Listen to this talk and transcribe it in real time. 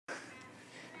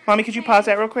Mommy, could you pause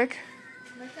that real quick?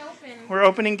 Let's open. We're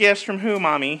opening gifts from who,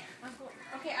 Mommy?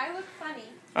 Okay, I look funny.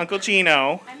 Uncle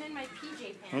Gino. I'm in my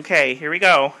PJ pants. Okay, here we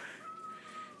go.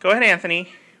 Go ahead,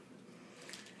 Anthony.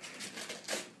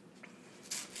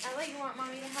 Ella, you want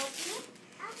Mommy to help you?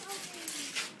 I'm opening.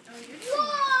 Oh, you're doing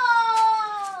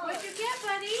Whoa! What'd you get,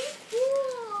 buddy?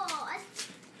 Cool.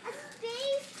 A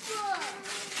space book.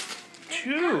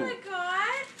 Two. Ella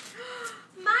got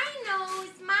my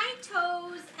nose, my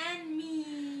toes, and me.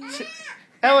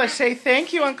 Ella, say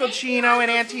thank you, Uncle Gino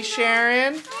and Auntie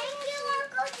Sharon. Thank you,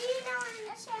 Uncle Gino and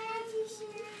Auntie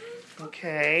Sharon.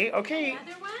 Okay, okay.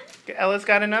 Another one? Ella's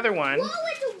got another one. Whoa,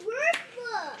 it's a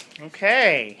workbook.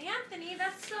 Okay. Anthony,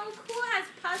 that's so cool. It has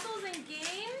puzzles and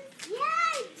games.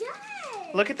 Yeah, it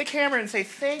does. Look at the camera and say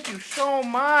thank you so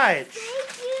much.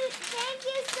 Thank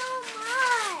you so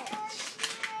much.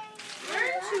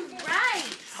 Learn to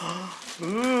write.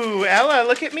 Ooh, Ella,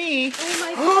 look at me. Oh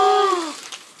my god.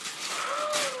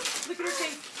 Look at her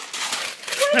face.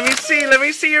 Let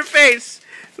me see your face.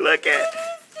 Look at.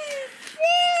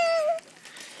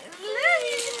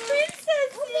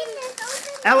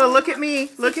 Ella, look at me.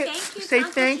 Look at. Say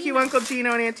thank you, Uncle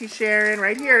Gino and Auntie Sharon,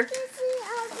 right here.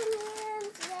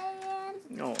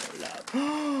 Oh, love.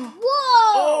 Whoa!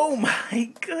 Oh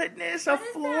my goodness, a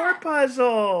floor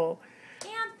puzzle.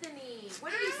 Anthony,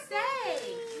 what do you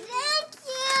say? Thank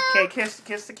you. Okay,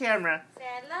 kiss the camera. Say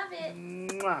I love it.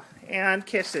 Mwah. And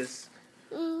kisses.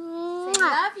 Say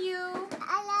love you.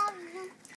 I